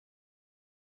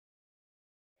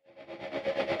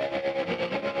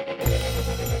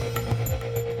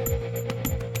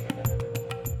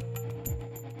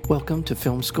Welcome to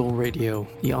Film School Radio,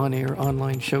 the on-air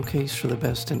online showcase for the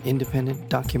best in independent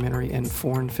documentary and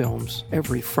foreign films,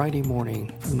 every Friday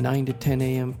morning from 9 to 10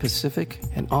 a.m. Pacific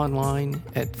and online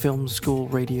at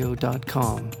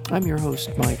filmschoolradio.com. I'm your host,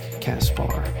 Mike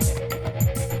Kaspar.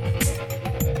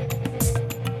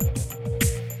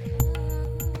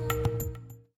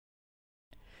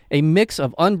 A mix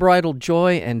of unbridled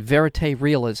joy and verite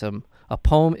realism, A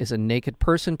Poem is a Naked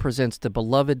Person presents the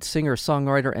beloved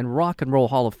singer-songwriter and rock and roll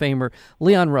Hall of Famer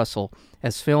Leon Russell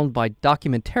as filmed by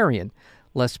documentarian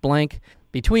Les Blank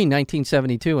between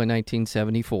 1972 and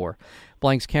 1974.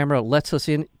 Blank's camera lets us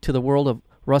into the world of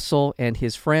Russell and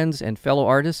his friends and fellow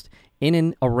artists in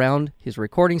and around his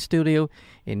recording studio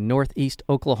in northeast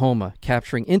Oklahoma,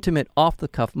 capturing intimate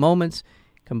off-the-cuff moments,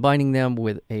 combining them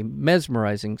with a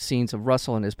mesmerizing scenes of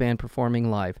Russell and his band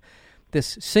performing live.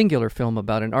 This singular film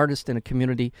about an artist in a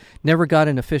community never got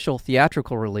an official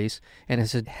theatrical release and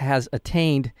has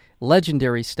attained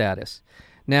legendary status.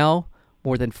 Now,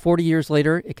 more than 40 years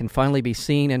later, it can finally be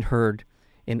seen and heard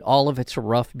in all of its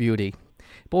rough beauty.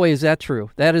 Boy, is that true.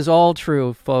 That is all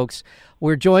true, folks.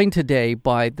 We're joined today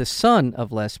by the son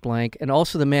of Les Blank and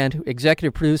also the man who,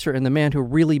 executive producer, and the man who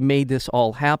really made this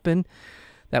all happen.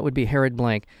 That would be Herod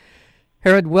Blank.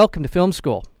 Herod, welcome to Film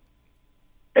School.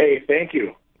 Hey, thank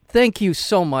you. Thank you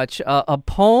so much. A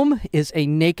Poem is a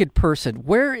Naked Person.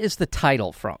 Where is the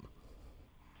title from?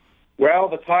 Well,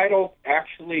 the title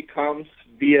actually comes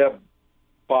via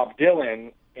Bob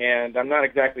Dylan, and I'm not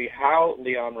exactly how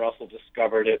Leon Russell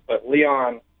discovered it, but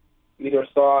Leon either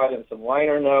saw it in some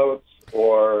liner notes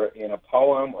or in a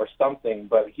poem or something,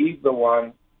 but he's the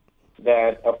one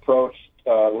that approached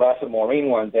Les and Maureen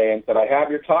one day and said, I have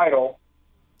your title,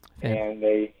 and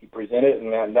he presented it,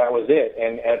 and that was it.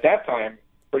 And at that time,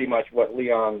 pretty much what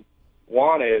Leon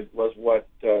wanted was what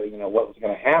was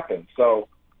going to happen. So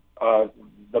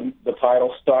the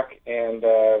title stuck, and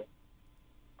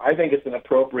I think it's an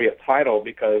appropriate title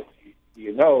because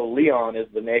Leon is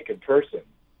the naked person.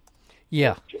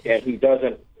 Yeah, and he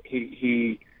doesn't.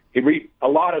 A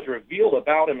lot is revealed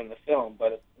about him in the film,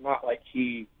 but it's not like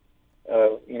he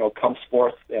comes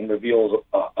forth and reveals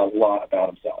a lot about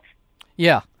himself.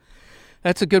 Yeah.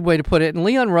 That's a good way to put it. And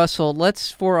Leon Russell,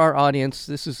 for our audience,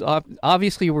 this is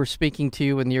obviously we're speaking to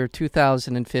you in the year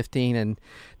 2015, and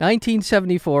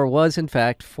 1974 was, in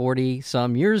fact,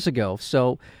 40-some years ago.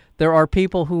 So there are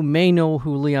people who may know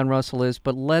who Leon Russell is,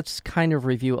 but let's kind of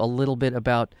review a little bit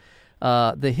about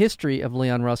the history of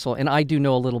Leon Russell. And I do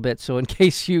know a little bit, so in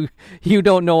case you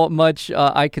don't know much,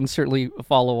 I can certainly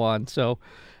follow on. So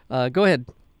go ahead.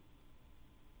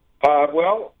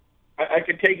 Well, I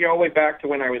could take you all the way back to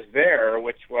when I was there,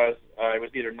 which was I was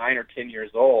either 9 or 10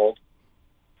 years old.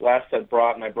 Les had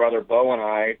brought my brother Bo and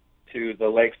I to the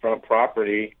lakefront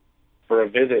property for a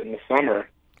visit in the summer.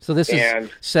 So this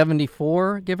is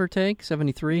 74, give or take,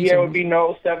 73? Yeah, it would be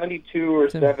 72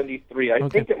 or 73. I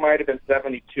think it might have been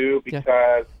 72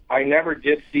 because I never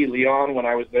did see Leon when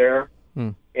I was there.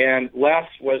 And Les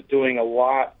was doing a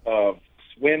lot of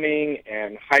swimming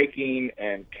and hiking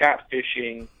and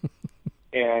catfishing.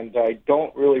 And I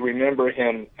don't really remember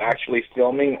him actually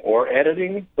filming or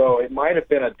editing, so it might have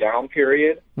been a down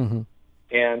period. Mm-hmm.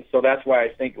 And so that's why I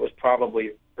think it was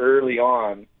probably early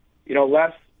on.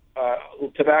 Les,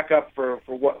 to back up for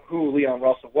who Leon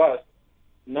Russell was,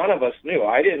 none of us knew.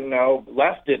 I didn't know,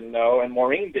 Les didn't know, and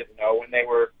Maureen didn't know when they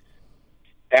were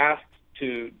asked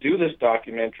to do this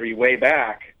documentary way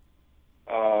back.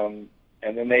 And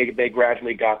then they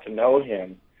gradually got to know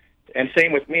him. And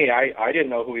same with me. I didn't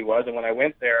know who he was, and when I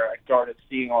went there, I started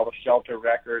seeing all the Shelter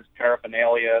Records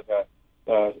paraphernalia,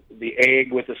 the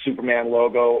egg with the Superman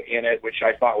logo in it, which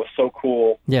I thought was so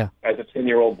cool as a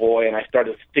 10-year-old boy, and I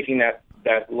started sticking that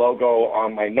logo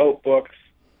on my notebooks,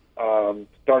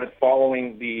 started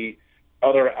following the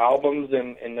other albums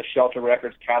in the Shelter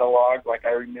Records catalog. Like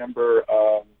I remember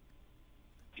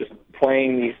just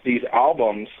playing these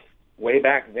albums way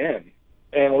back then.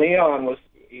 And Leon was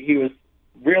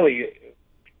really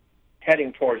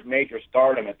heading towards major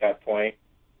stardom at that point.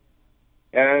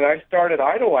 And I started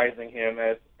idolizing him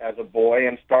as a boy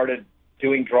and started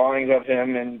doing drawings of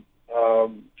him and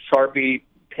Sharpie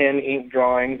pen ink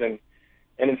drawings. And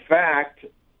in fact,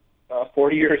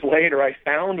 40 years later, I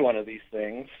found one of these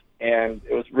things, and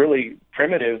it was really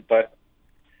primitive, but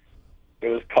it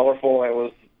was colorful. It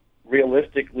was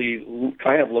realistically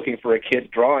kind of looking for a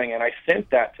kid's drawing, and I sent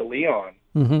that to Leon.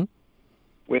 Mm-hmm.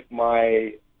 With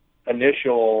my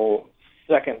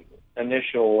second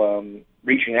initial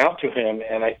reaching out to him,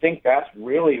 and I think that's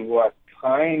really what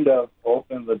kind of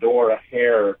opened the door a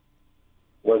hair,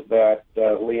 was that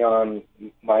Leon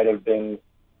might have been,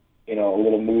 a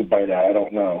little moved by that. I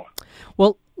don't know.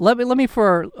 Well, let me for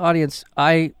our audience.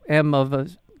 I am a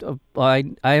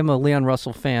Leon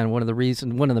Russell fan. One of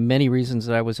the many reasons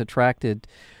that I was attracted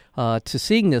to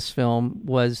seeing this film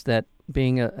was that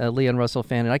being a Leon Russell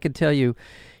fan, and I can tell you,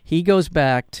 he goes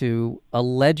back to a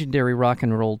legendary rock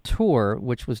and roll tour,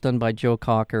 which was done by Joe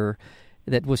Cocker,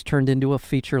 that was turned into a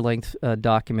feature-length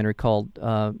documentary called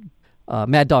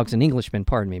Mad Dogs and Englishmen.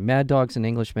 Pardon me, Mad Dogs and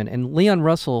Englishmen. And Leon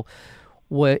Russell,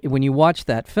 when you watch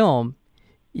that film,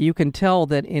 you can tell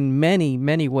that in many,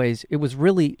 many ways, it was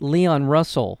really Leon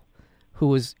Russell who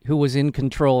was in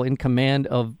control, in command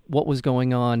of what was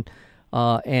going on,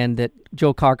 and that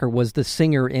Joe Cocker was the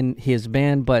singer in his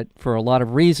band, but for a lot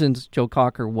of reasons, Joe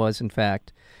Cocker was, in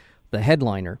fact, the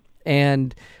headliner.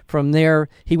 And from there,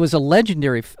 he was a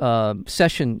legendary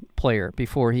session player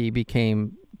before he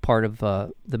became part of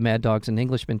the Mad Dogs and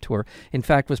Englishmen tour. In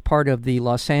fact, was part of the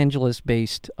Los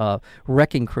Angeles-based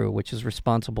Wrecking Crew, which is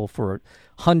responsible for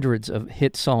hundreds of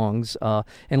hit songs.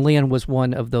 And Leon was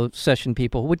one of those session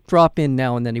people who would drop in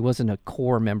now and then. He wasn't a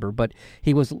core member, but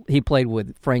he played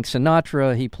with Frank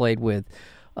Sinatra. He played with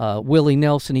Willie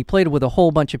Nelson. He played with a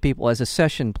whole bunch of people as a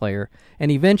session player.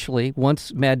 And eventually,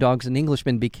 once Mad Dogs and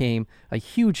Englishmen became a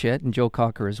huge hit, and Joe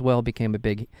Cocker as well became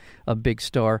a big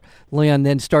star, Leon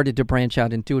then started to branch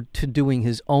out into doing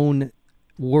his own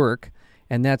work.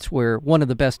 And that's where one of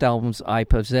the best albums I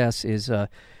possess is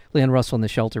Leon Russell and the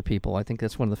Shelter People. I think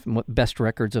that's one of the best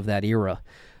records of that era.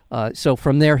 So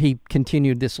from there, he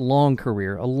continued this long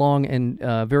career, a long and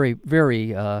very,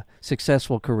 very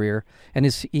successful career, and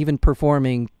is even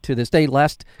performing to this day.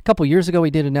 Last couple years ago,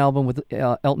 he did an album with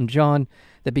Elton John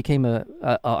that became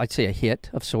I'd say a hit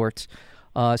of sorts.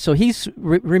 So he's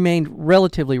remained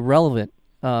relatively relevant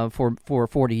for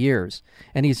 40 years,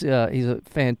 and he's a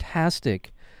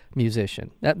fantastic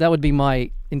musician. That would be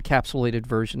my encapsulated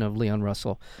version of Leon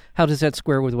Russell. How does that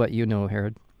square with what you know,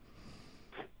 Herod?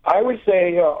 I would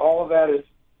say all of that is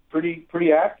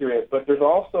pretty accurate, but there's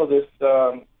also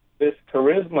this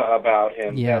charisma about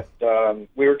him that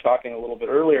we were talking a little bit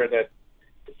earlier, that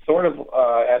sort of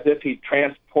as if he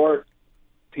transports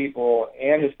people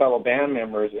and his fellow band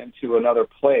members into another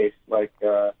place, like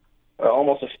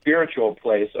almost a spiritual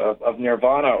place of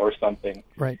nirvana or something.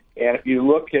 Right. And if you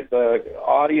look at the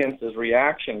audience's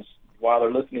reactions while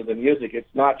they're listening to the music, it's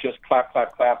not just clap,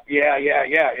 clap, clap, yeah.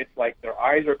 It's like their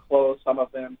eyes are closed, some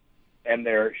of them, and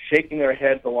they're shaking their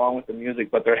heads along with the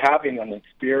music, but they're having an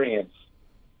experience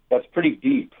that's pretty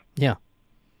deep. Yeah.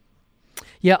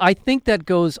 Yeah, I think that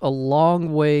goes a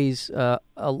long ways. A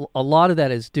lot of that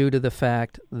is due to the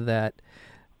fact that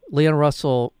Leon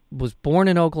Russell was born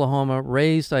in Oklahoma,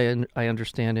 raised, I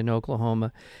understand, in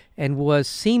Oklahoma, and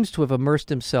seems to have immersed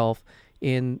himself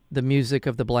in the music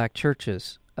of the black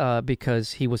churches.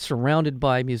 Because he was surrounded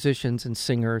by musicians and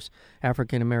singers,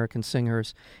 African-American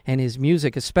singers, and his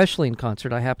music, especially in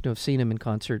concert. I happen to have seen him in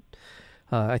concert,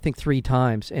 I think 3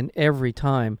 times, and every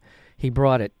time he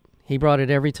brought it. He brought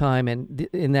it every time, and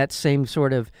in that same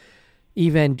sort of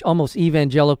almost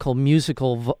evangelical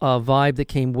musical vibe that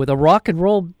came with a rock and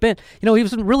roll band. He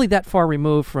wasn't really that far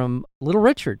removed from Little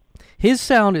Richard. His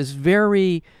sound is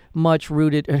very much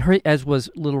rooted, as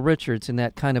was Little Richard's, in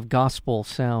that kind of gospel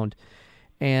sound.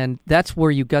 And that's where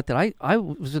you got that. I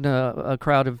was in a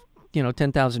crowd of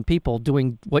 10,000 people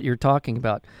doing what you're talking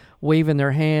about, waving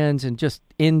their hands and just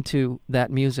into that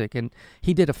music. And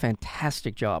he did a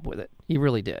fantastic job with it. He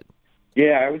really did.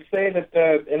 Yeah, I would say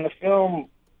that in the film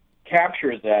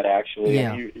captures that, actually.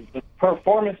 Yeah. The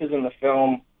performances in the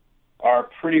film are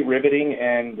pretty riveting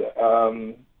and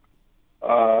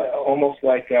almost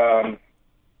like a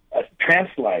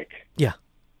trance-like. Yeah.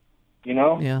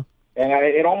 Yeah. And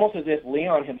it almost as if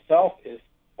Leon himself is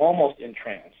almost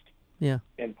entranced. Yeah.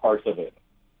 In parts of it.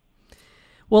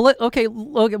 Well,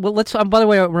 let's. By the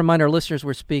way, I'll remind our listeners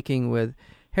we're speaking with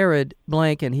Herod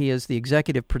Blank, and he is the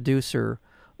executive producer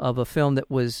of a film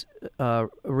that was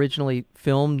originally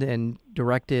filmed and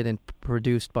directed and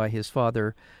produced by his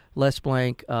father, Les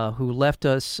Blank, who left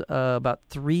us about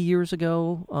 3 years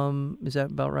ago. Is that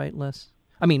about right, Les?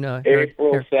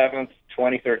 April 7th,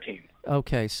 2013.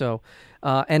 Okay, so,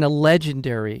 and a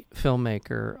legendary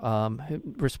filmmaker,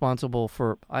 responsible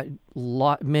for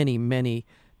many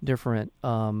different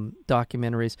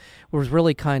documentaries, was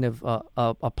really kind of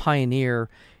a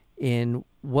pioneer in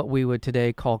what we would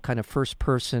today call kind of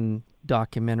first-person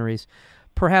documentaries.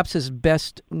 Perhaps his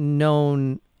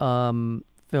best-known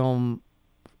film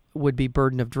would be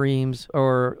Burden of Dreams,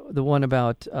 or the one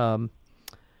about...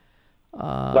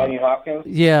 Lightning Hopkins?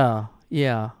 Yeah,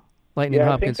 Lightning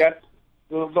Hopkins. I think that's...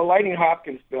 The Lightning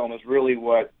Hopkins film is really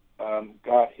what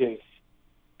got his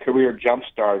career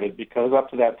jump-started, because up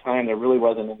to that time there really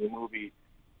wasn't any movie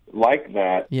like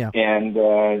that. Yeah.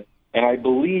 And I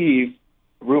believe,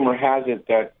 rumor has it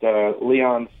that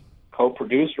Leon's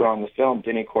co-producer on the film,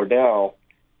 Denny Cordell,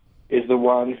 is the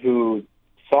one who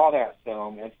saw that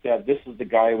film and said, "This is the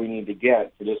guy we need to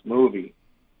get for this movie."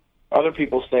 Other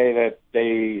people say that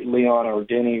Leon or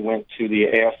Denny went to the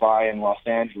AFI in Los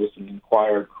Angeles and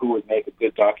inquired who would make a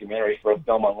good documentary for a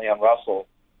film on Leon Russell,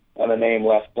 and the name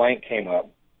Les Blank came up.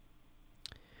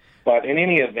 But in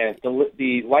any event,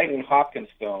 the Lightning Hopkins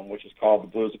film, which is called The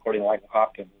Blues According to Lightning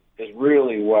Hopkins, is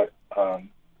really what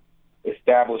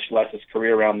established Les's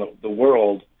career around the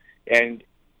world. And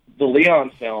the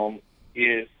Leon film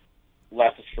is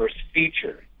Les's first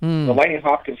feature. The Lightning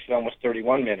Hopkins film was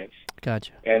 31 minutes.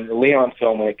 Gotcha. And the Leon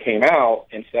film, when it came out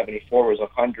in 1974, was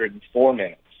 104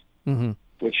 minutes,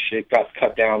 which it got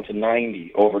cut down to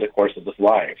 90 over the course of his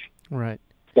life. Right.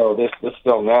 So this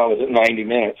film now is at 90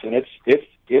 minutes, and it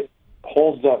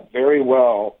holds up very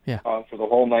well for the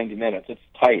whole 90 minutes. It's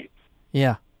tight.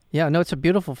 Yeah. Yeah, no, it's a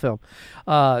beautiful film.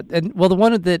 And the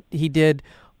one that he did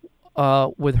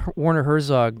with Werner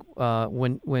Herzog,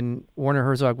 when Werner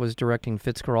Herzog was directing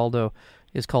Fitzcarraldo,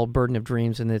 is called Burden of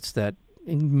Dreams, and it's that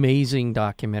amazing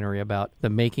documentary about the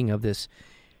making of this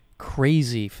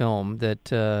crazy film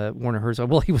that Werner Herzog,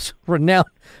 well, he was renowned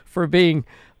for being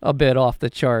a bit off the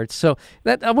charts. So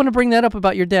that I want to bring that up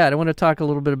about your dad. I want to talk a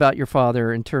little bit about your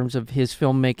father in terms of his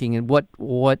filmmaking and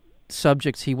what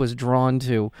subjects he was drawn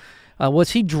to.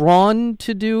 Was he drawn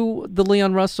to do the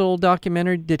Leon Russell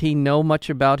documentary? Did he know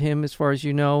much about him, as far as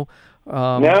you know?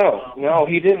 No,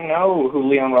 he didn't know who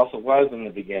Leon Russell was in the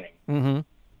beginning. Mm-hmm.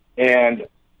 And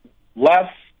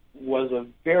Les was a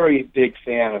very big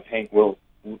fan of Hank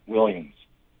Williams.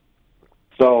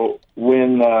 So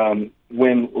when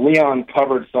Leon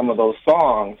covered some of those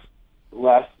songs,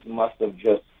 Les must have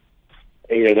just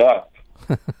ate it up.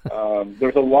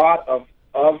 There's a lot of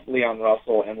Leon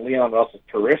Russell and Leon Russell's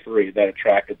periphery that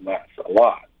attracted Les a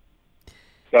lot.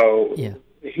 So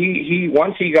he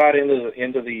once he got into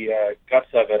the guts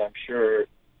of it, I'm sure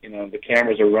the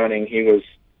cameras are running. He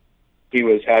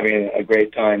was having a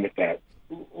great time with that.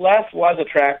 Les was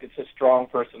attracted to strong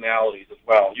personalities as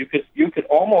well. You could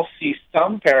almost see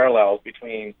some parallels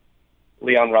between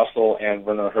Leon Russell and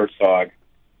Werner Herzog.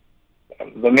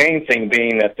 The main thing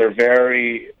being that they're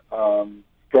very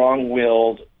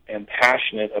strong-willed and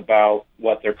passionate about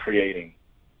what they're creating.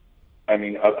 I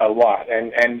mean, a lot.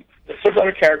 And there's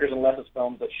other characters in Les's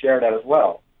films that share that as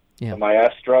well. Yeah. The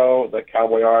maestro, the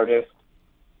cowboy artist,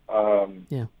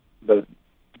 the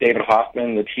David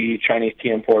Hoffman, the Chinese tea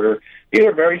importer. These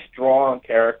are very strong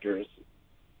characters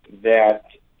that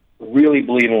really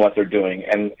believe in what they're doing.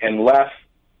 And Les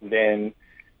then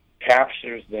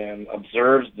captures them,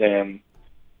 observes them,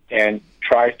 and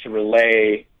tries to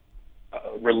relay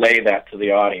that to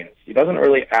the audience. He doesn't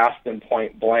really ask them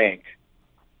point blank.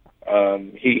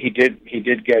 He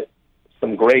did get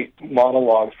some great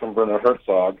monologues from Werner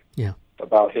Herzog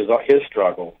about his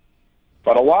struggle,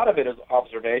 but a lot of it is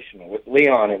observational. With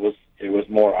Leon, it was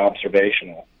more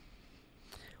observational.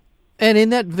 And in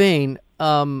that vein,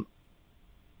 Leon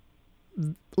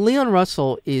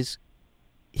Russell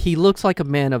he looks like a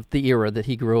man of the era that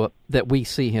he grew up, that we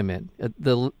see him in,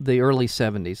 the early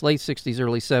 70s, late 60s,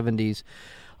 early 70s.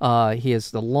 He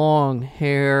has the long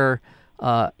hair.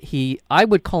 I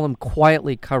would call him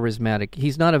quietly charismatic.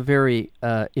 He's not a very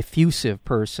effusive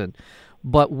person.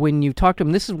 But when you talk to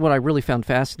him, this is what I really found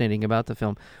fascinating about the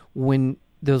film, when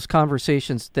those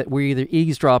conversations that we're either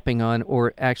eavesdropping on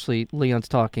or actually Leon's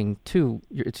talking to,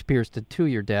 it appears to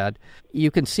your dad,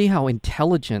 you can see how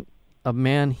intelligent a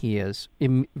man he is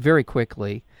very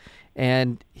quickly,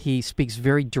 and he speaks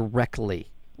very directly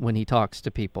when he talks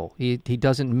to people. He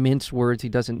doesn't mince words. He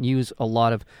doesn't use a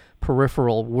lot of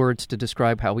peripheral words to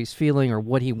describe how he's feeling or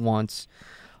what he wants.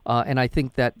 And I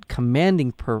think that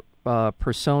commanding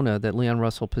persona that Leon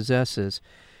Russell possesses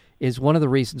is one of the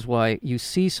reasons why you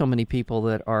see so many people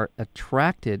that are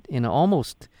attracted in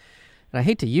almost, and I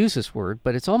hate to use this word,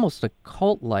 but it's almost a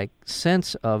cult-like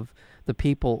sense of the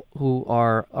people who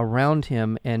are around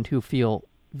him and who feel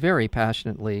very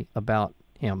passionately about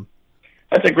him.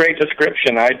 That's a great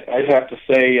description. I'd have to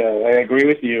say I agree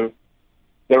with you.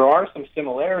 There are some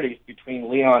similarities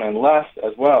between Leon and Les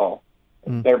as well.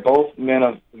 They're both men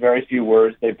of very few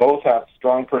words. They both have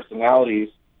strong personalities,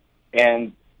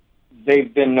 and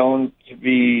they've been known to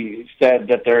be said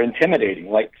that they're intimidating.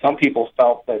 Like, some people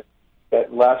felt that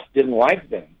Les didn't like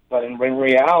them, but in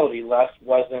reality, Les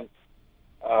wasn't.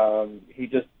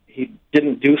 He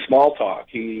didn't do small talk.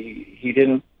 He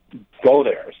didn't go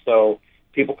there, so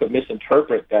people could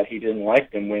misinterpret that he didn't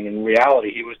like them, when in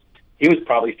reality he was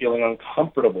probably feeling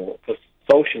uncomfortable because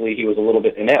socially he was a little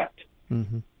bit inept.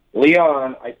 Mm-hmm.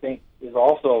 Leon, I think, is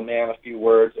also a man of few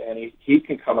words, and he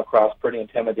can come across pretty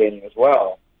intimidating as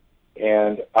well.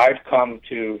 And I've come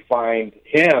to find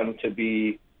him to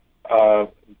be, as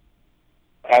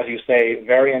you say,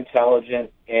 very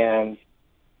intelligent and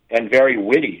very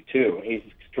witty too. He's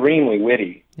extremely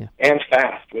witty and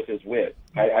fast with his wit.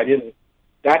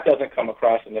 That doesn't come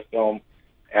across in the film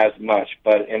as much,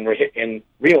 but in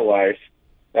real life,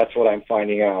 that's what I'm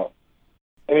finding out.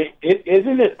 I mean,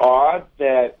 isn't it odd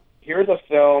that here's a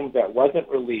film that wasn't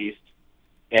released,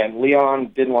 and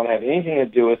Leon didn't want to have anything to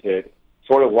do with it,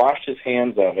 sort of washed his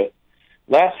hands of it.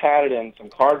 Les had it in some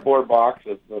cardboard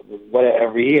boxes,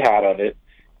 whatever he had of it.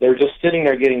 They're just sitting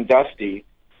there getting dusty.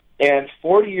 And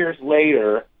 40 years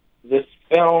later, this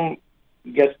film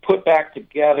gets put back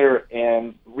together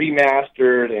and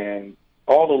remastered, and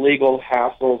all the legal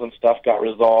hassles and stuff got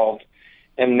resolved.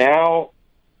 And now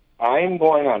I'm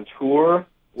going on tour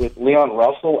with Leon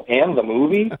Russell and the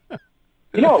movie.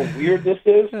 You know how weird this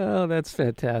is? Oh, that's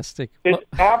fantastic. It's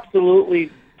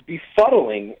absolutely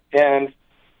befuddling. And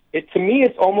to me,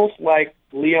 it's almost like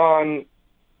Leon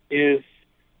is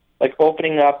like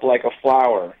opening up like a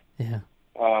flower. Yeah.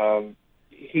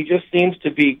 He just seems to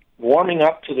be warming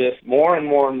up to this more and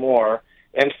more and more,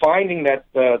 and finding that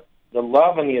the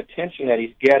love and the attention that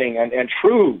he's getting and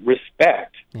true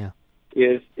respect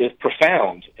is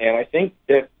profound. And I think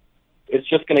that it's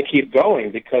just going to keep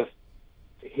going because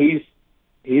he's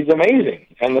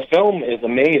amazing, and the film is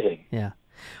amazing. Yeah.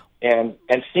 And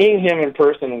seeing him in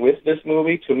person with this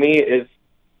movie, to me,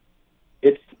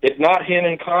 it's not him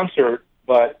in concert,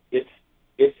 but it's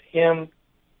him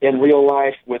in real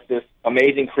life with this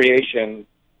amazing creation,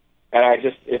 and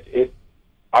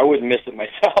I wouldn't miss it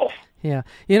myself. Yeah,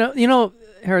 you know,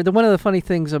 Harold, one of the funny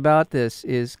things about this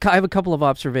is I have a couple of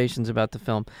observations about the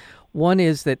film. One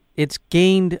is that it's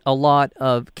gained a lot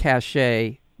of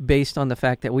cachet based on the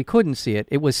fact that we couldn't see it.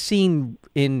 It was seen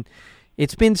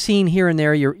it's been seen here and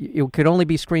there. It could only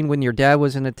be screened when your dad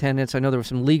was in attendance. I know there were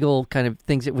some legal kind of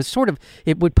things. It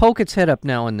would poke its head up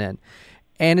now and then.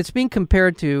 And it's being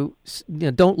compared to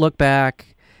Don't Look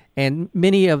Back and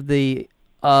many of the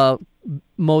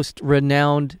most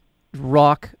renowned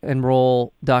rock and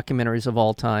roll documentaries of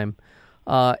all time.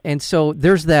 And so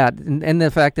there's that, and the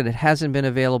fact that it hasn't been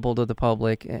available to the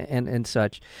public and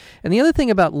such. And the other thing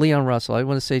about Leon Russell, I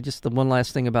want to say just the one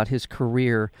last thing about his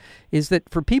career, is that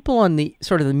for people on the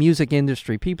sort of the music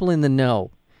industry, people in the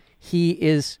know, he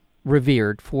is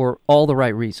revered for all the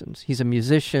right reasons. He's a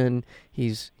musician.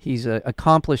 He's an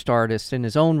accomplished artist in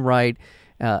his own right.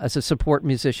 As a support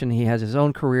musician, he has his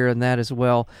own career in that as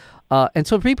well. And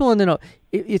so people in the know,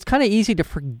 it's kind of easy to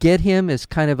forget him as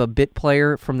kind of a bit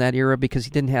player from that era because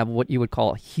he didn't have what you would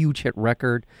call a huge hit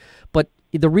record. But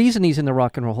the reason he's in the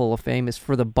Rock and Roll Hall of Fame is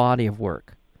for the body of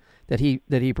work that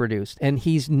he produced. And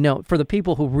he's known, for the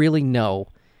people who really know,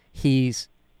 he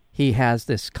has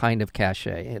this kind of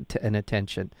cachet and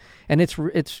attention. And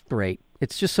it's great.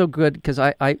 It's just so good because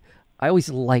I always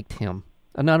liked him.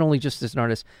 Not only just as an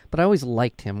artist, but I always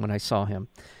liked him when I saw him.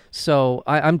 So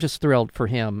I'm just thrilled for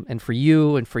him and for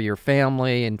you and for your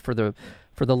family and for the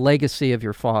legacy of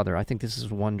your father. I think this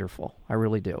is wonderful. I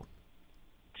really do.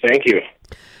 Thank you.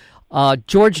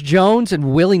 George Jones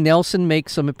and Willie Nelson make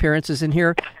some appearances in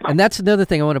here. And that's another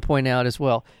thing I want to point out as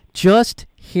well. Just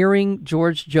hearing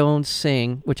George Jones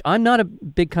sing, which I'm not a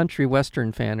big country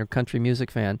western fan or country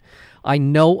music fan. I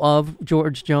know of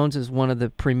George Jones as one of the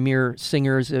premier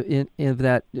singers in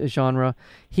that genre.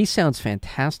 He sounds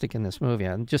fantastic in this movie,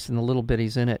 just in the little bit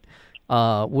he's in it.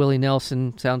 Willie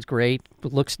Nelson sounds great,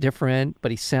 looks different,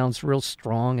 but he sounds real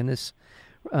strong in this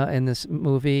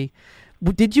movie.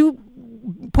 Did you,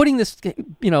 putting this,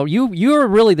 you're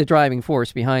really the driving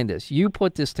force behind this. You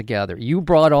put this together. You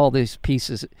brought all these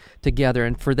pieces together,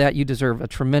 and for that you deserve a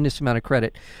tremendous amount of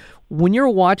credit. When you're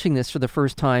watching this for the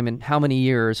first time in how many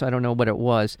years, I don't know what it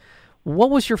was,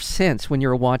 what was your sense when you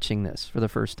were watching this for the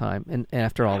first time and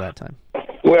after all that time?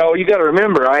 Well, you got to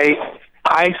remember, I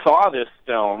saw this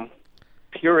film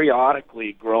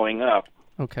periodically growing up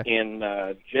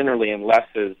generally in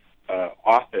Les's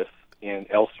office in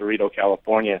El Cerrito,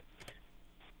 California,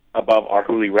 above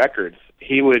Arhoolie Records.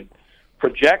 He would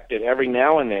project it every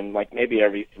now and then, like maybe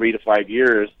every 3 to 5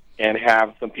 years, and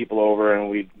have some people over, and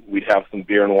we'd have some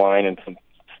beer and wine and some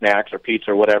snacks or pizza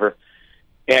or whatever.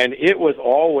 And it was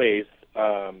always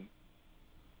an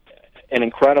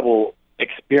incredible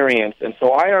experience. And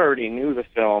so I already knew the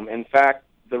film. In fact,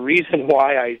 the reason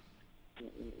why I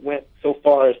went so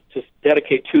far as to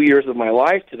dedicate 2 years of my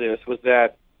life to this was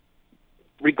that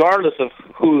regardless of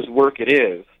whose work it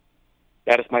is,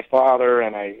 that is my father,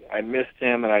 and I missed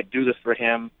him, and I do this for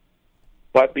him.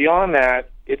 But beyond that,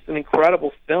 it's an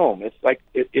incredible film. It's like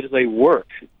it is a work,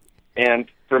 and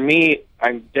for me,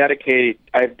 I've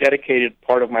dedicated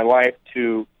part of my life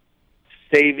to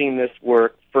saving this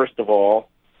work first of all,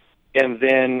 and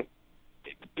then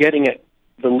getting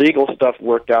the legal stuff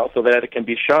worked out so that it can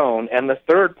be shown. And the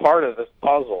third part of this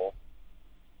puzzle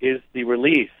is the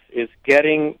release, is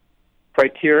getting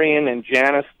Criterion and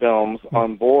Janus Films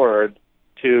on board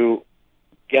to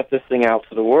get this thing out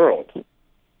to the world.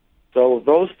 So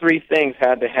those three things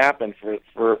had to happen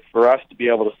for us to be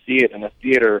able to see it in a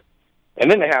theater. And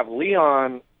then to have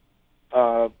Leon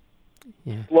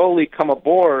slowly come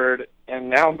aboard and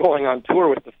now going on tour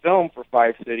with the film for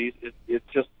 5 cities, it's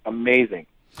just amazing.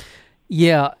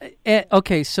 Yeah.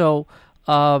 Okay, so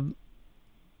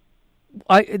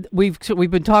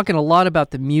we've been talking a lot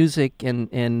about the music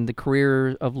and the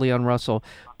career of Leon Russell,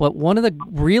 but one of the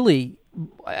really,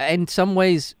 in some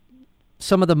ways,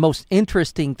 some of the most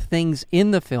interesting things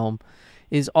in the film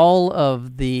is all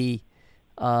of the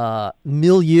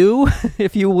milieu,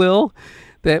 if you will,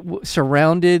 that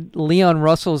surrounded Leon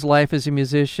Russell's life as a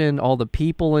musician, all the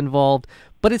people involved.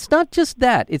 But it's not just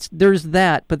that. There's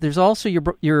that, but there's also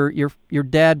your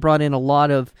dad brought in a lot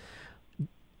of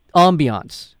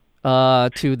ambiance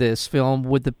to this film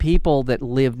with the people that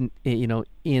lived,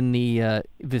 in the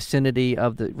vicinity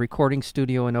of the recording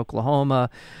studio in Oklahoma.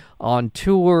 On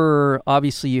tour,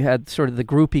 obviously, you had sort of the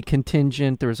groupie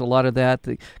contingent. There was a lot of that,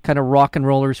 the kind of rock and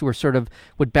rollers who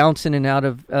would bounce in and out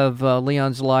of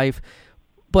Leon's life.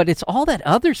 But it's all that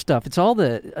other stuff. It's all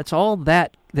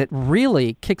that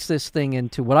really kicks this thing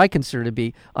into what I consider to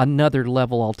be another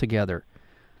level altogether.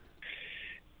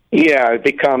 Yeah, it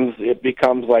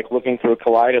becomes like looking through a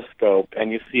kaleidoscope,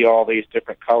 and you see all these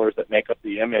different colors that make up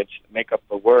the image, make up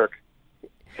the work,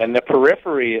 and the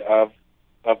periphery of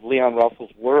Leon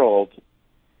Russell's world,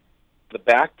 the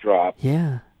backdrop,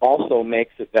 also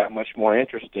makes it that much more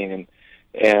interesting,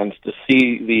 and to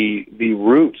see the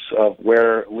roots of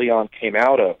where Leon came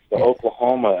out of, the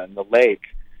Oklahoma and the lake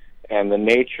and the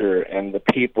nature and the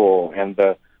people and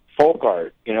the folk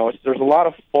art. There's a lot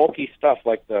of folky stuff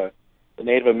like the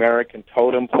Native American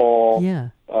totem pole,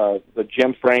 the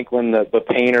Jim Franklin, the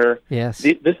painter. Yes.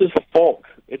 This is folk.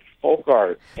 It's folk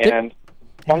art and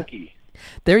funky.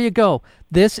 There you go.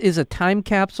 This is a time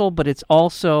capsule, but it's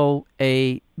also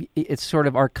it's sort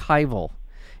of archival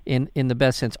in the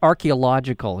best sense,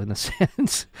 archaeological in the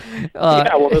sense.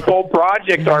 This whole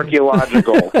project's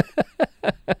archaeological.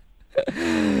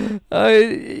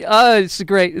 It's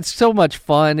great. It's so much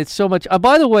fun. It's so much.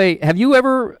 By the way,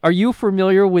 are you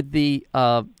familiar with the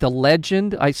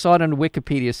legend? I saw it on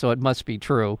Wikipedia, so it must be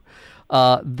true.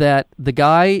 That the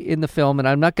guy in the film, and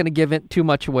I'm not going to give it too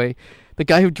much away, the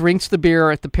guy who drinks the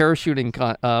beer at the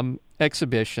parachuting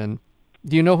exhibition.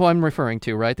 Do you know who I'm referring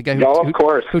to, right? The guy of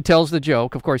course. Who tells the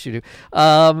joke. Of course you do.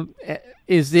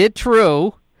 Is it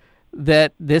true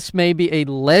that this may be a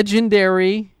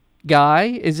legendary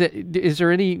guy?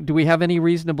 Do we have any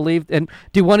reason to believe? And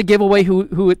do you want to give away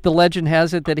who the legend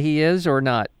has it that he is or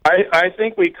not? I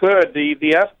think we could. The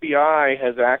FBI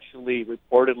has actually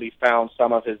reportedly found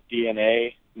some of his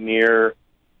DNA near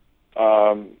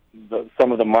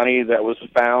some of the money that was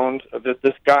found.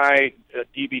 This guy,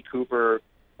 D.B. Cooper,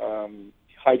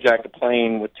 hijacked a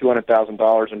plane with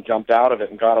 $200,000 and jumped out of it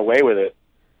and got away with it.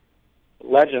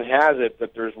 Legend has it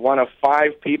that there's one of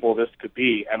 5 people this could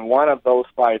be, and one of those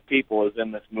 5 people is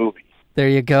in this movie. There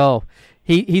you go.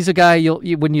 He's a guy,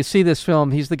 when you see this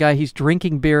film, he's the guy, he's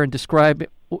drinking beer and he's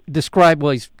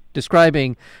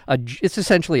describing, it's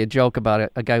essentially a joke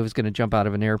about a guy who's going to jump out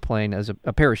of an airplane, as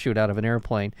a parachute out of an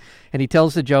airplane. And he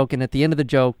tells the joke, and at the end of the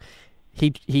joke,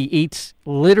 he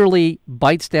literally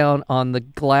bites down on the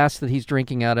glass that he's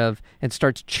drinking out of and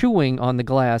starts chewing on the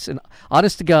glass. And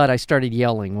honest to God, I started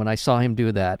yelling when I saw him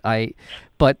do that.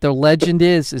 But the legend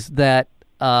is that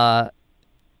that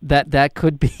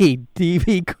could be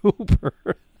D.B.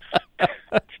 Cooper.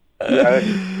 And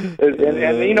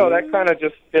that kind of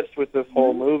just fits with this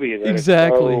whole movie.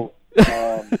 Exactly.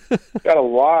 It's got a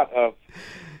lot of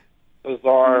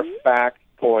bizarre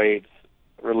factoids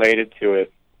related to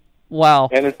it. Wow.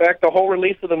 And in fact, the whole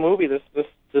release of the movie, this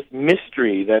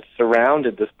mystery that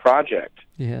surrounded this project.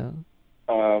 Yeah.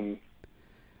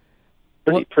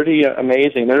 Pretty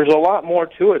amazing. There's a lot more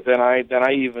to it than I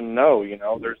even know.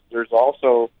 There's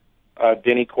also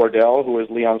Denny Cordell, who is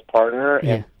Leon's partner,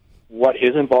 and what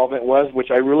his involvement was,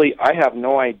 which I have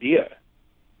no idea.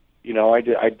 I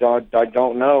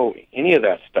don't know any of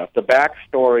that stuff. The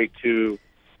backstory to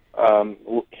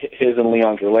his and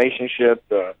Leon's relationship.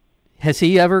 Has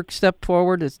he ever stepped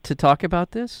forward to talk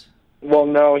about this? Well,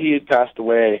 no, he had passed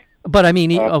away. But I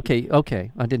mean,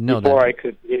 okay, I didn't know before that. I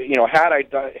could,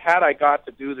 had I got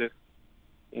to do this,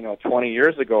 20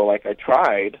 years ago, like I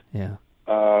tried. Yeah.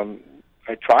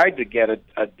 I tried to get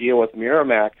a deal with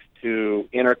Miramax to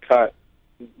intercut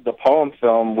the Poem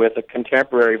film with a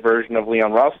contemporary version of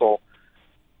Leon Russell,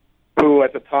 who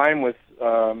at the time was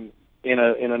in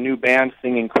a new band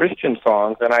singing Christian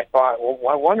songs, and I thought, well,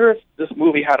 I wonder if this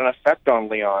movie had an effect on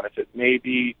Leon, if it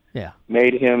maybe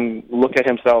made him look at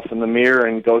himself in the mirror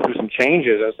and go through some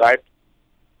changes. As I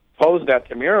posed that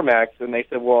to Miramax, and they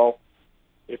said, well,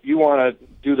 if you want to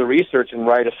do the research and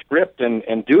write a script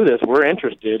and do this, we're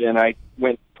interested. And I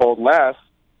told Les,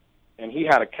 and he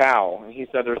had a cow, and he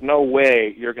said, there's no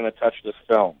way you're going to touch this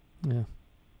film. Yeah.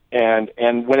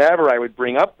 And whenever I would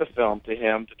bring up the film to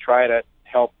him to try to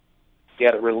help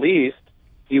get it released,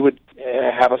 he would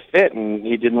have a fit, and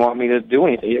he didn't want me to do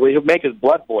anything. He would make his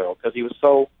blood boil because he was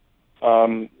so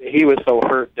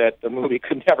hurt that the movie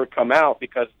could never come out,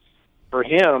 because for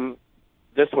him,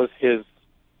 this was his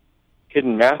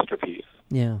hidden masterpiece.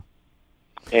 Yeah.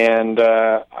 And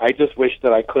I just wish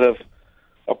that I could have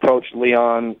approached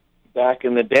Leon back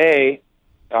in the day.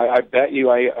 I bet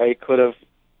you I could have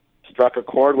struck a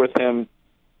chord with him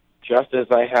just as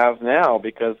I have now,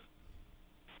 because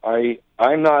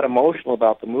I'm not emotional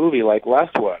about the movie like Les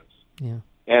was. Yeah.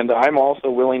 And I'm also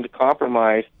willing to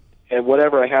compromise at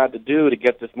whatever I had to do to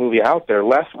get this movie out there.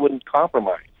 Les wouldn't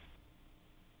compromise.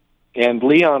 And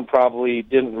Leon probably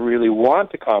didn't really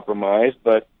want to compromise,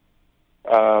 but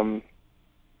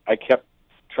I kept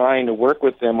trying to work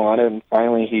with him on it, and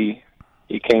finally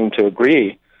he came to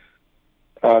agree.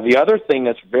 The other thing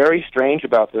that's very strange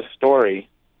about this story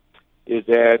is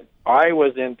that I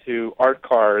was into art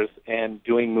cars and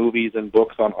doing movies and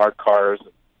books on art cars.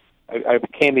 I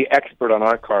became the expert on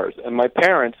art cars. And my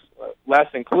parents, Les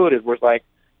included, were like,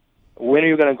 when are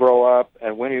you going to grow up,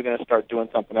 and when are you going to start doing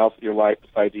something else with your life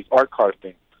besides these art car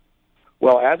things?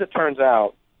 Well, as it turns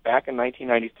out, back in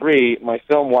 1993, my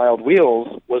film Wild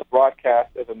Wheels was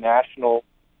broadcast as a national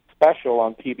special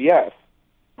on PBS.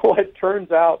 Well, it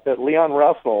turns out that Leon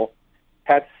Russell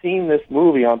had seen this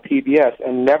movie on PBS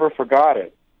and never forgot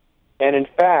it. And in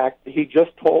fact, he just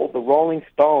told the Rolling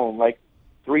Stone, like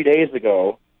 3 days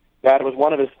ago, that it was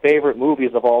one of his favorite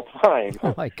movies of all time.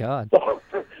 Oh, my God.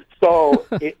 So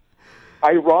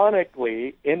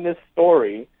ironically, in this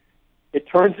story, it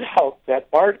turns out that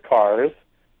art cars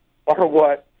are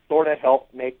what sort of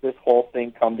helped make this whole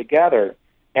thing come together.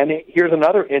 And here's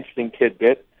another interesting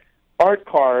tidbit. Art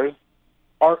cars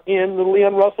are in the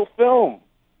Leon Russell film.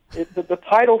 The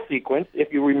title sequence,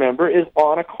 if you remember, is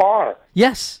on a car.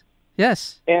 Yes.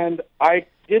 And I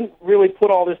didn't really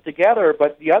put all this together,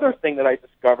 but the other thing that I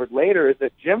discovered later is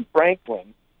that Jim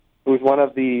Franklin, who's one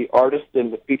of the artists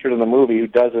featured in the movie, who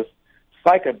does this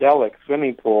psychedelic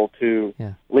swimming pool to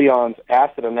Leon's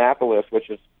Acid Annapolis,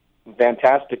 which is a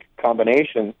fantastic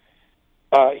combination,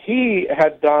 he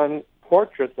had done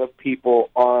portraits of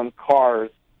people on cars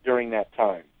during that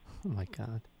time. Oh, my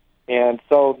God. And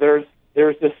so there's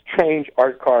this strange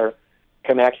art car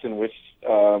connection, which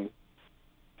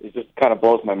it just kind of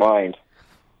blows my mind.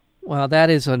 Well,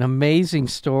 that is an amazing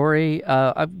story.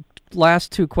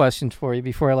 Last two questions for you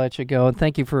before I let you go, and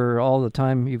thank you for all the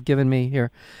time you've given me here.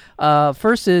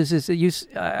 First is that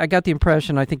I got the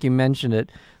impression, I think you mentioned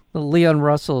it, Leon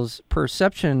Russell's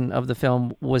perception of the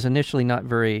film was initially not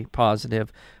very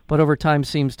positive, but over time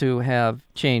seems to have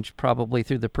changed, probably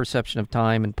through the perception of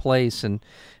time and place and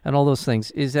all those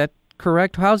things. Is that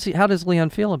correct? How does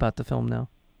Leon feel about the film now?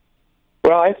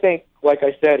 Well, I think, like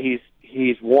I said,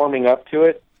 he's warming up to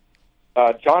it.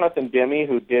 Jonathan Demme,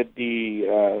 who did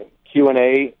the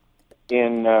Q&A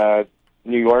in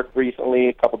New York recently,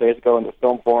 a couple days ago in the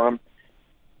Film Forum,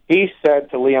 he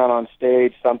said to Leon on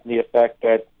stage something to the effect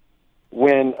that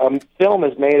when a film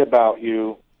is made about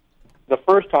you, the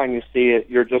first time you see it,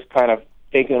 you're just kind of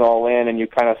taking it all in, and you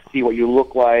kind of see what you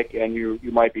look like, and you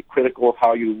might be critical of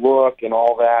how you look and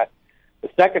all that. The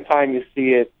second time you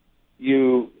see it,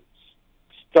 you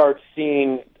start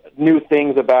seeing new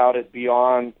things about it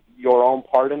beyond your own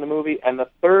part in the movie. And the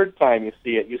third time you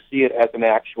see it as an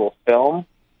actual film.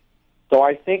 So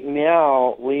I think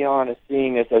now Leon is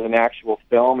seeing this as an actual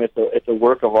film. It's a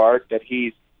work of art that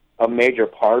he's a major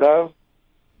part of.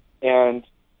 And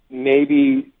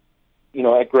maybe,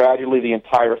 gradually the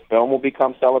entire film will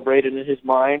become celebrated in his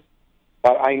mind.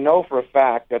 But I know for a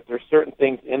fact that there's certain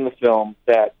things in the film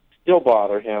that still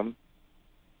bother him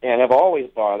and have always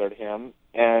bothered him,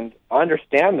 and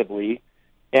understandably.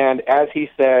 And as he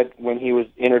said when he was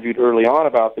interviewed early on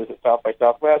about this at South by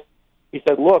Southwest, he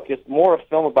said, look, it's more a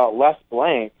film about Les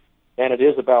Blank than it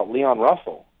is about Leon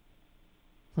Russell.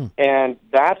 And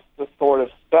that's the sort of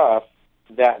stuff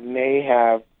that may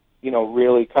have,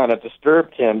 really kind of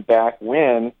disturbed him back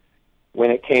when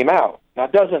it came out. Now,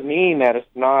 it doesn't mean that it's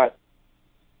not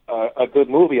a good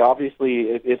movie. Obviously,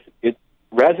 it's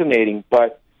resonating,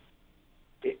 but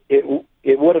it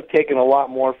would have taken a lot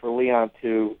more for Leon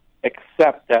to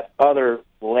accept that other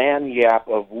lanyap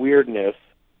of weirdness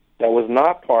that was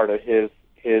not part of his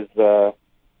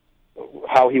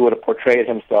how he would have portrayed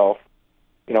himself.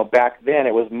 Back then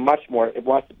it was much more. It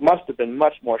must have been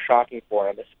much more shocking for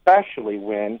him, especially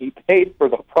when he paid for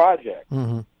the project.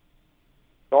 Mm-hmm.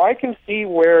 So I can see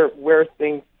where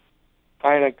things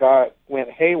kind of went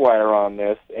haywire on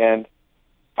this, and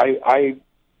I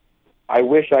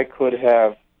wish I could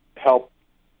have helped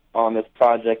on this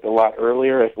project a lot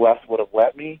earlier if Les would have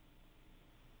let me.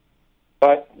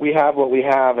 But we have what we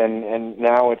have, and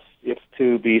now it's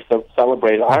to be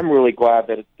celebrated. I'm really glad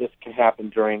that this can happen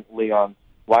during Leon's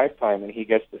lifetime, and he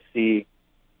gets to see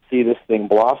this thing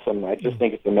blossom. I just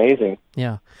think it's amazing.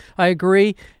 Yeah, I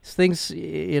agree. Things,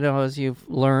 as you've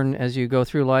learned as you go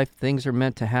through life, things are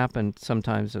meant to happen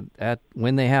sometimes at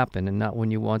when they happen and not when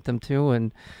you want them to,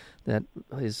 and that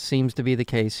seems to be the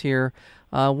case here.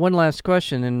 One last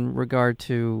question in regard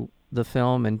to the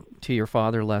film and to your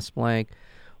father, Les Blank.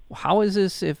 How is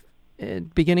this is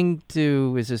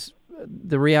this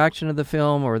the reaction of the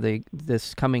film or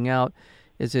this coming out,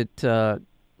 is it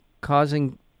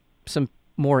causing some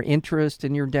more interest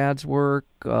in your dad's work?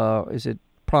 Is it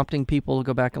prompting people to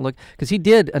go back and look? Because he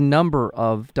did a number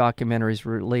of documentaries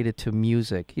related to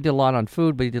music. He did a lot on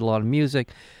food, but he did a lot of music.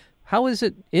 How is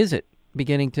it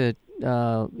beginning to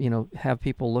have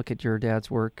people look at your dad's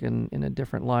work in a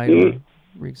different light?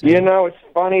 It's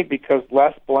funny because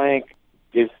Les Blank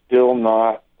is still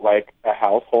not like a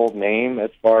household name as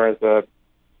far as a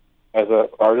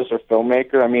artist or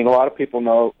filmmaker. I mean, a lot of people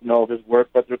know of his work,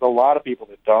 but there's a lot of people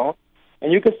that don't.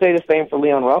 And you could say the same for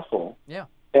Leon Russell. Yeah.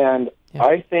 And yeah.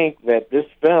 I think that this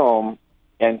film,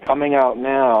 and coming out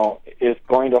now, is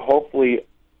going to hopefully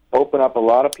open up a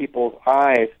lot of people's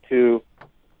eyes to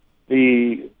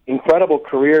the incredible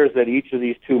careers that each of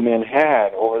these two men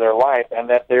had over their life, and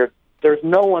that there's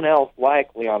no one else like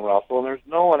Leon Russell, and there's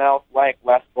no one else like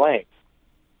Les Blank.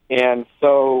 And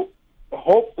so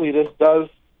hopefully this does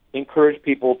encourage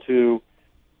people to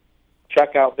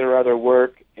check out their other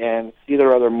work and see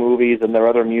their other movies and their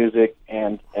other music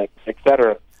and et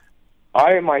cetera.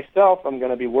 I myself am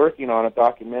going to be working on a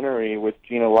documentary with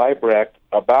Gina Leibrecht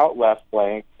about Les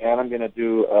Blank, and I'm going to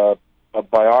do a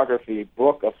biography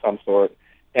book of some sort.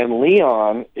 And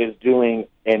Leon is doing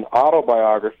an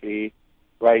autobiography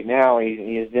right now.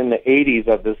 He is in the 80s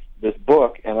of this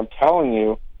book, and I'm telling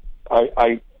you,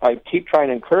 I keep trying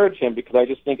to encourage him because I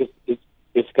just think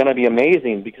it's going to be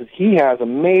amazing because he has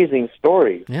amazing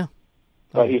stories. Yeah.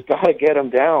 But he's got to get them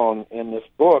down in this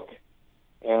book.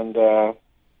 And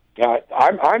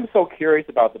I'm so curious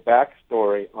about the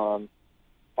backstory on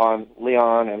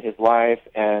Leon and his life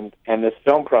and this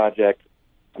film project.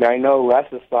 I mean, I know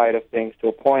Les's side of things to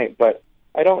a point, but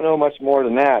I don't know much more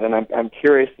than that. And I'm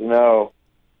curious to know,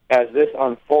 as this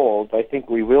unfolds, I think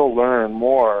we will learn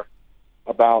more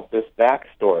about this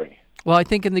backstory. Well, I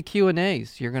think in the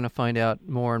Q&As, you're going to find out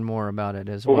more and more about it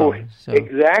as well. So.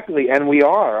 Exactly, and we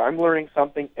are. I'm learning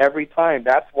something every time.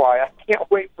 That's why I can't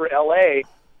wait for L.A.,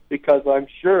 because I'm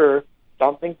sure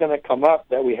something's going to come up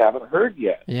that we haven't heard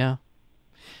yet. Yeah.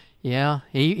 Yeah,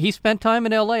 he spent time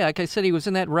in L.A. Like I said, he was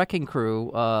in that Wrecking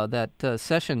Crew, that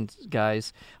Sessions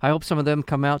guys. I hope some of them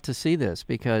come out to see this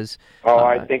because...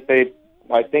 I think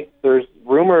there's...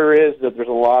 Rumor is that there's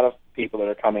a lot of people that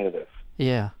are coming to this.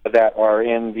 Yeah. That are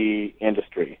in the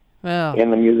industry. Well,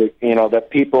 in the music, that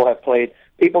people that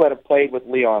have played with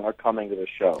Leon are coming to the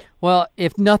show. Well,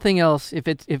 if nothing else, if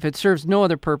it serves no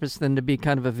other purpose than to be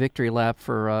kind of a victory lap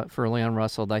for Leon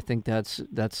Russell, I think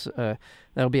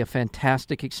that'll be a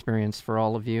fantastic experience for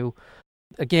all of you.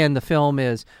 Again, the film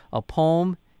is A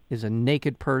Poem is a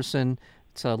Naked Person.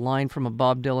 It's a line from a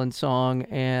Bob Dylan song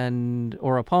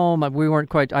or a poem. We weren't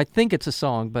quite. I think it's a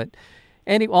song, but.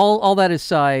 All that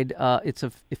aside, it's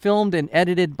filmed and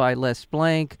edited by Les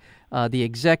Blank. The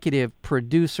executive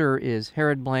producer is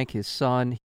Herod Blank, his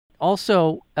son.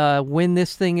 Also, when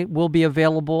this thing will be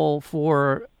available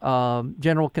for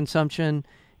general consumption,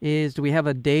 do we have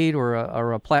a date or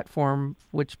a platform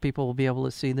which people will be able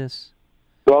to see this?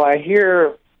 Well, I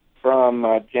hear from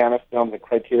Janus Films and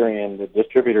Criterion, the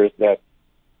distributors, that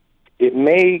it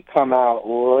may come out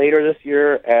later this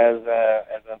year as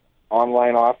an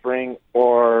online offering,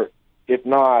 or if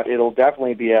not, it'll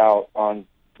definitely be out on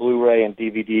Blu-ray and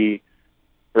DVD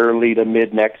early to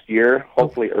mid next year,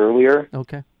 hopefully earlier.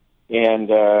 Okay. And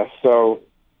so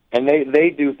and they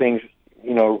do things,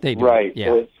 right. Yeah.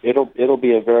 So it'll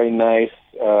be a very nice,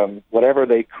 whatever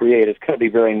they create, it's going to be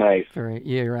very nice.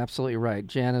 Yeah, you're absolutely right.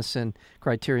 Janus and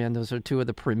Criterion, those are two of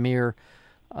the premier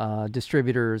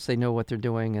distributors. They know what they're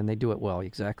doing, and they do it well,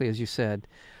 exactly as you said.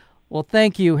 Well,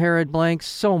 thank you, Herod Blanks,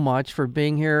 so much for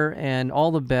being here, and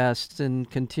all the best, and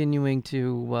continuing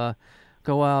to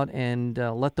go out and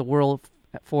let the world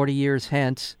 40 years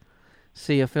hence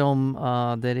see a film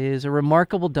that is a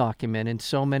remarkable document in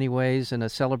so many ways, and a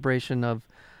celebration of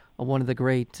one of the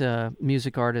great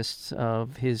music artists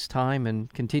of his time,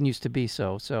 and continues to be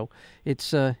so. So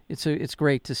it's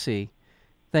great to see.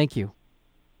 Thank you.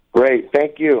 Great,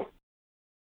 thank you.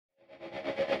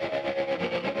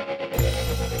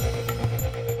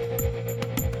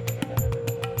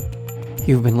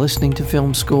 You've been listening to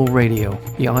Film School Radio,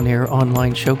 the on-air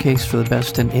online showcase for the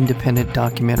best in independent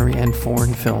documentary and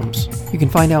foreign films. You can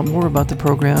find out more about the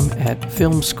program at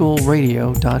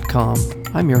filmschoolradio.com.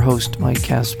 I'm your host, Mike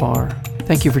Kaspar.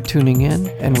 Thank you for tuning in,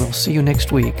 and we'll see you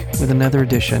next week with another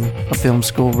edition of Film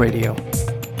School Radio.